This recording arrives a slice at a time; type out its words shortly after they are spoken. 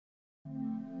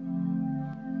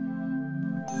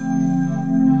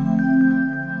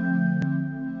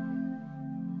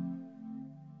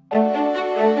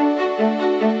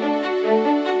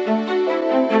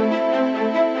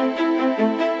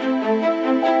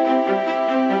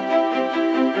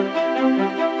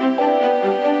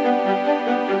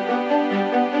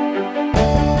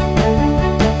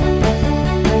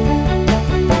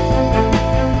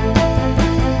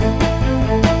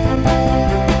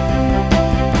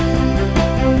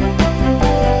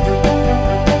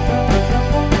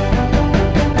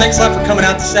Thanks a lot for coming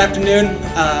out this afternoon.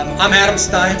 I'm Adam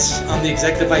Steins. I'm the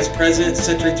Executive Vice President at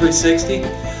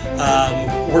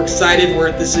Sentry360. We're excited.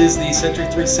 This is the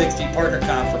Sentry360 Partner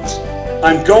Conference.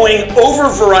 I'm going over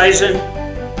Verizon,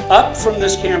 up from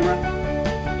this camera,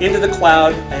 into the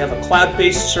cloud. I have a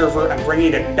cloud-based server. I'm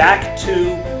bringing it back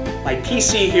to my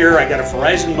PC here. I got a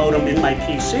Verizon modem in my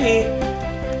PC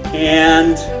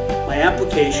and my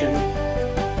application,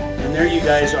 and there you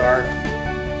guys are.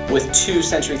 With two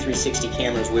Sentry360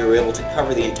 cameras, we were able to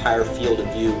cover the entire field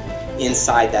of view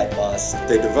inside that bus.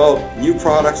 They develop new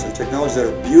products and technologies that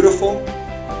are beautiful,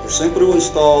 they're simple to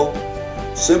install,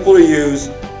 simple to use,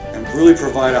 and really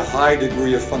provide a high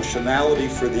degree of functionality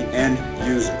for the end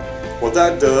user. What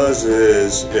that does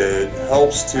is it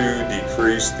helps to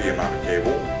decrease the amount of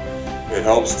cable. It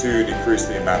helps to decrease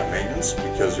the amount of maintenance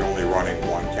because you're only running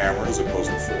one camera as opposed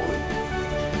to four.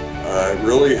 It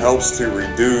really helps to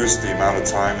reduce the amount of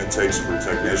time it takes for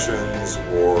technicians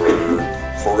or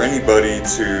for anybody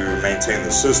to maintain the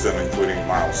system, including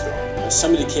milestones.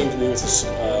 Somebody came to me with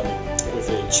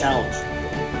a challenge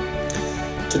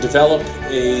to develop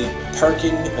a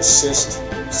parking assist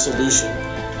solution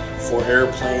for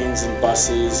airplanes and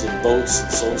buses and boats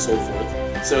and so on and so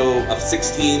forth. So a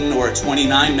 16 or a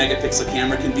 29 megapixel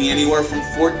camera can be anywhere from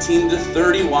 14 to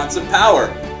 30 watts of power.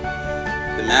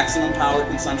 The maximum power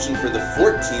consumption for the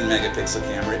 14 megapixel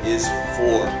camera is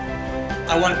 4.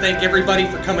 I want to thank everybody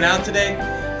for coming out today.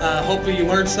 Hopefully you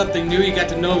learned something new. You got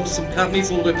to know some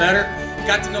companies a little bit better.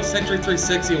 Got to know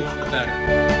Sentry360 a little bit better.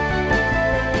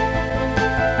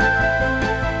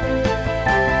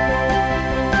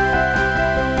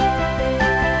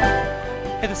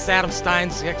 Hey, this is Adam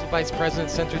Steins, Executive Vice President,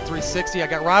 Sentry360. I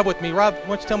got Rob with me. Rob, why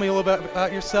don't you tell me a little bit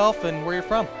about yourself and where you're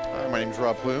from? My name is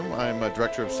Rob Plume. I'm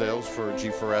Director of Sales for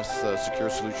G4S Secure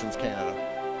Solutions Canada.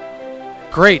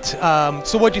 Great.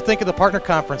 So what did you think of the Partner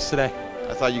Conference today?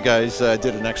 I thought you guys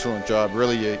did an excellent job.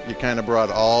 Really, you kind of brought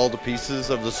all the pieces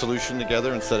of the solution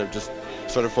together instead of just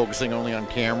sort of focusing only on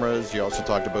cameras. You also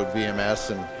talked about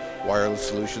VMS and wireless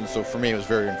solutions. So for me, it was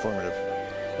very informative.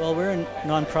 Well, we're a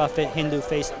nonprofit Hindu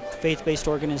faith-based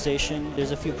organization.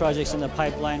 There's a few projects in the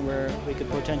pipeline where we could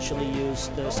potentially use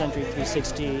the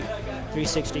Sentry360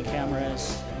 360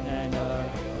 cameras and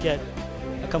get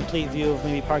a complete view of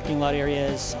maybe parking lot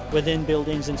areas within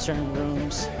buildings in certain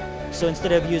rooms. So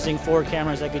instead of using 4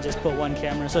 cameras, I could just put 1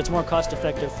 camera. So it's more cost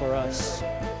effective for us.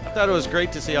 I thought it was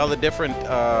great to see all the different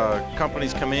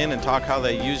companies come in and talk how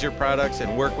they use your products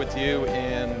and work with you.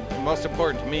 And most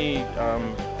important to me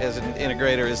as an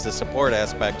integrator is the support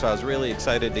aspect. So I was really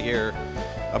excited to hear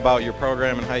about your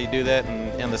program and how you do that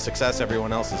and the success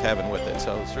everyone else is having with it.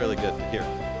 So it's really good to hear.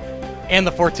 And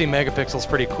the 14 megapixels is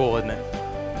pretty cool, isn't it?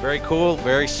 Very cool,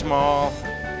 very small,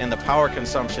 and the power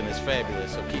consumption is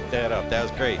fabulous. So keep that up. That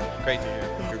was great. Great to hear.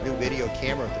 Your new video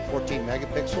camera with the 14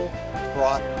 megapixel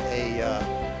brought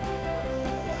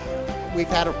we've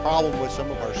had a problem with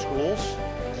some of our schools,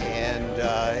 and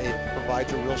it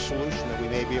provides a real solution that we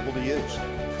may be able to use.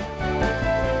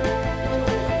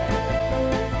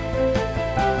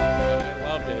 I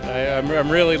loved it. I'm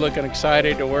really looking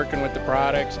excited to working with the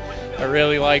products. I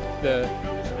really like the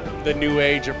new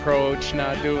age approach,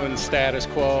 not doing status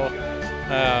quo.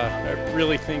 I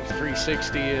really think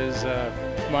 360 is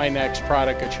my next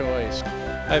product of choice.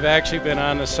 I've actually been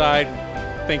on the side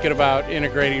thinking about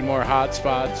integrating more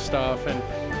hotspot stuff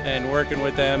and working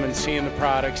with them and seeing the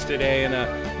products today in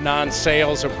a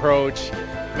non-sales approach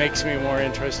makes me more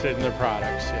interested in the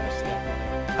products. Yes,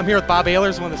 definitely. I'm here with Bob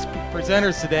Ehlers, one of the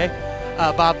presenters today.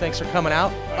 Bob, thanks for coming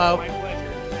out. My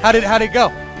pleasure. How did it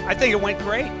go? I think it went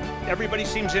great. Everybody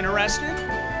seems interested,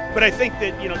 but I think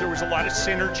that there was a lot of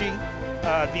synergy.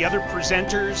 The other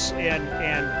presenters and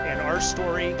our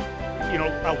story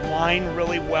align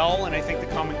really well, and I think the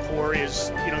common core is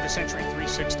the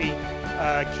Sentry360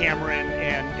 camera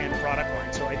and product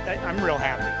line. So I'm real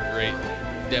happy. Great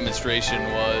demonstration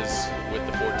was with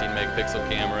the 14 megapixel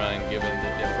camera and given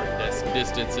the different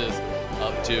distances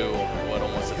up to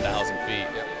almost 1,000 feet,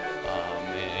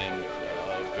 and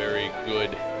a very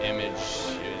good image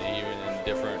even in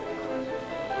different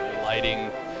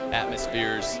lighting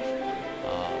atmospheres.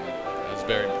 I was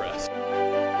very impressed.